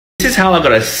This is how I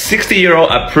got a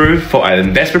 60-year-old approved for an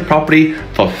investment property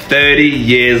for 30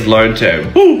 years loan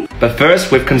term. Woo! But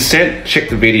first, with consent, check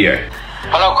the video.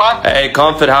 Hello, Con. Hey,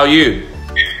 Comfort, how are you?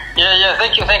 Yeah,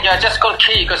 thank you. I just got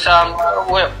key because I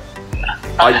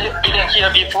didn't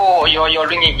hear before you're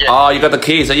ringing yet. Oh, you got the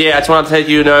keys. So yeah, I just want to let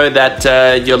you know that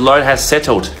your loan has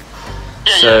settled.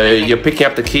 You're picking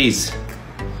up the keys.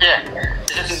 Yeah,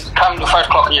 this is come to 5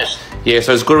 o'clock, yes. Yeah,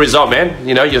 so it's a good result, man.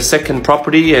 You know, your second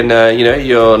property and, you know,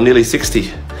 you're nearly 60.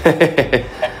 Thank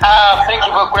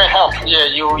you for great help. Yeah,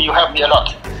 you helped me a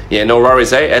lot. Yeah, no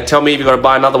worries, eh? Tell me if you got to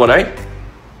buy another one, eh?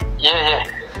 Yeah.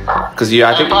 Because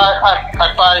I think...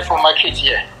 I buy for my kids,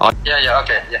 yeah.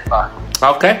 Okay, bye.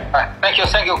 Okay. Thank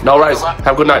you. No worries. Have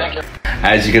a good night. Thank you.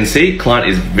 As you can see, client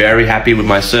is very happy with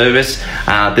my service.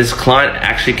 This client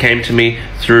actually came to me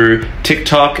through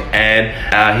TikTok,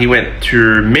 and he went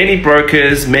through many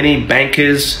brokers, many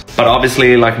bankers, but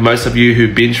obviously, like most of you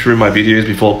who've been through my videos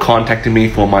before contacting me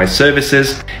for my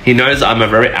services, he knows I'm a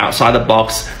very outside the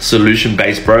box,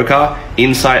 solution-based broker.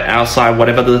 Inside, outside,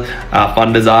 whatever the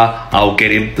funders are, I'll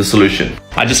get him the solution.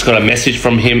 I just got a message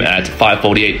from him at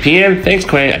 5:48 p.m. Thanks,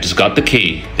 Queen. I just got the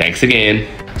key. Thanks again.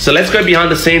 So let's go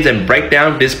behind the scenes and break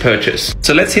down this purchase.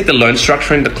 So let's hit the loan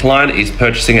structuring. The client is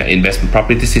purchasing an investment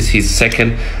property. This is his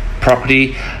second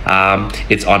property.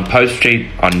 It's on Post Street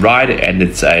on Ryde, and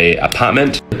it's a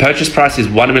apartment. The purchase price is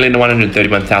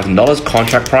 $1,131,000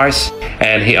 contract price,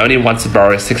 and he only wants to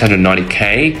borrow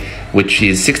 $690K, which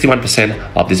is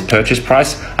 61% of this purchase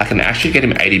price. I can actually get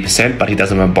him 80%, but he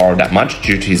doesn't want to borrow that much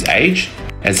due to his age.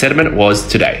 And settlement was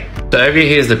today. So over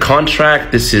here is the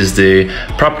contract. This is the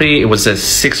property. It was a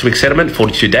 6-week settlement,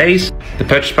 42 days. The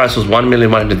purchase price was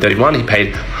 $1,131,000. He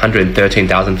paid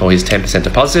 $113,000 for his 10%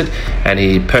 deposit, and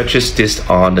he purchased this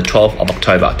on the 12th of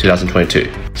October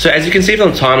 2022. So as you can see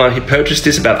from the timeline, he purchased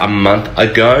this about a month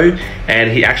ago, and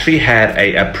he actually had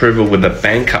a approval with a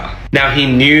banker. Now, he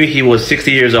knew he was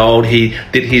 60 years old. He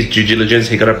did his due diligence.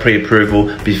 He got a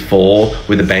pre-approval before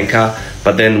with the banker.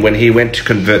 But then when he went to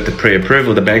convert the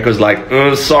pre-approval, the banker was like,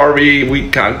 oh, sorry, we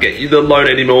can't get you the loan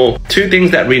anymore. Two things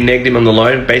that reneged him on the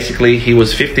loan. Basically, he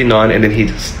was 59, and then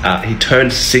he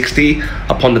turned 60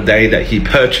 upon the day that he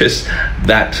purchased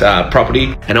that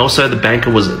property. And also the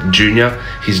banker was junior.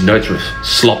 His notes were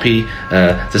sloppy.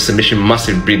 The submission must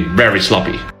have been very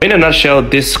sloppy. In a nutshell,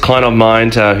 this client of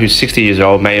mine, who's 60 years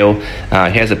old, male,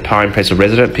 he has a prime place of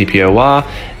resident, PPOR,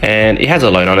 and he has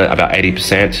a loan on it, about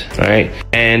 80%, right?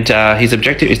 And his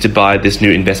objective is to buy this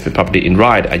new investment property in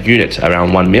Ryde, a unit around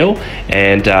 $1 million,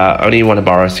 and only want to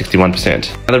borrow 61%.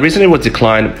 Now, the reason it was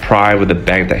declined prior with the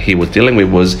bank that he was dealing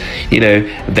with was, you know,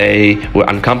 they were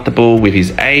uncomfortable with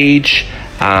his age.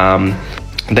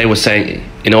 They were saying,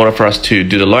 in order for us to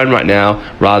do the loan right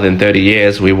now, rather than 30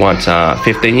 years, we want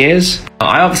 15 years.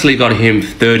 I obviously got him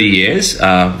 30 years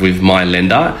with my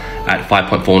lender at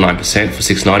 5.49% for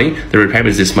 $690. The repayment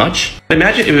is this much.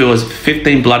 Imagine if it was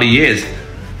 15 bloody years,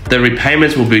 the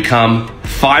repayments will become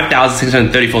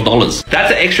 $5,634.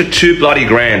 That's an extra $2 bloody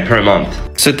grand per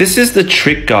month. So this is the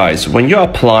trick, guys. When you're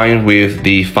applying with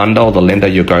the funder or the lender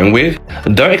you're going with,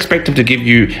 don't expect them to give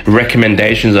you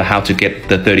recommendations of how to get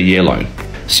the 30-year loan.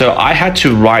 So I had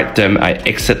to write them an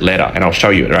exit letter, and I'll show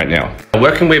you it right now.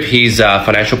 Working with his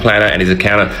financial planner and his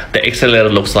accountant, the exit letter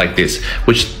looks like this,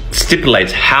 which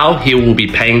stipulates how he will be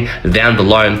paying down the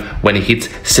loan when he hits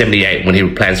 78, when he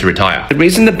plans to retire. The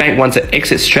reason the bank wants an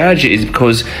exit strategy is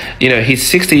because, you know, he's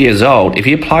 60 years old. If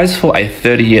he applies for a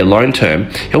 30-year loan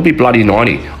term, he'll be bloody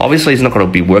 90. Obviously, he's not going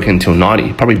to be working until 90.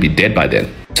 He'll probably be dead by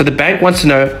then. So the bank wants to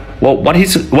know, well, what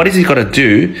is he got to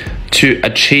do to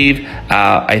achieve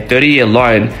a 30-year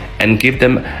loan and give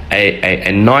them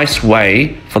a nice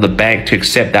way for the bank to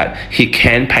accept that he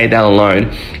can pay down a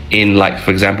loan in, like,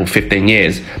 for example, 15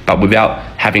 years, but without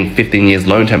having 15 years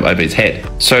loan term over his head.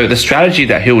 So the strategy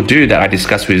that he'll do that I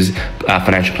discussed with his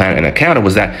financial planner and accountant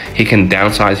was that he can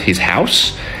downsize his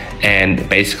house and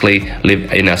basically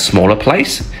live in a smaller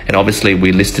place. And obviously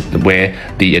we listed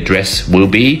where the address will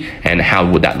be and how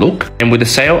would that look. And with the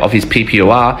sale of his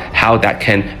PPOR, how that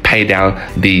can pay down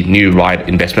the new Ryde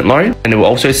investment loan. And it will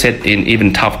also said in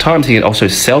even tough times, he can also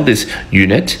sell this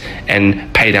unit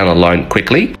and pay down the loan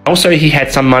quickly. Also, he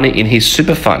had some money in his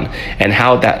super fund and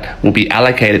how that will be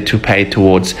allocated to pay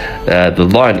towards the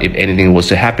loan if anything was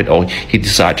to happen or he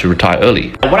decided to retire early.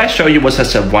 What I showed you was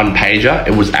just a one-pager.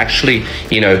 It was actually,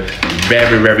 you know,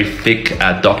 very thick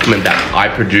document that I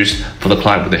produced for the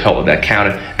client with the help of the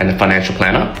accountant and the financial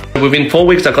planner. Within 4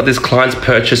 weeks, I got this client's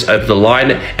purchase over the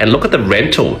line, and look at the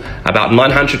rental, about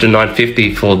 $900 to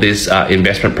 $950 for this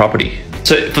investment property.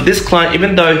 So for this client,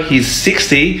 even though he's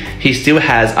 60, he still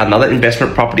has another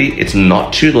investment property. It's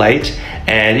not too late.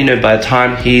 and you know, by the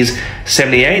time he's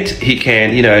 78, he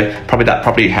can, you know, probably that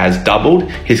property has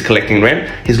doubled, he's collecting rent,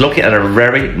 he's looking at a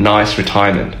very nice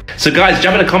retirement. So guys,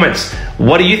 jump in the comments,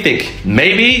 what do you think?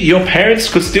 Maybe your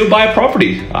parents could still buy a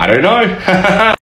property, I don't know.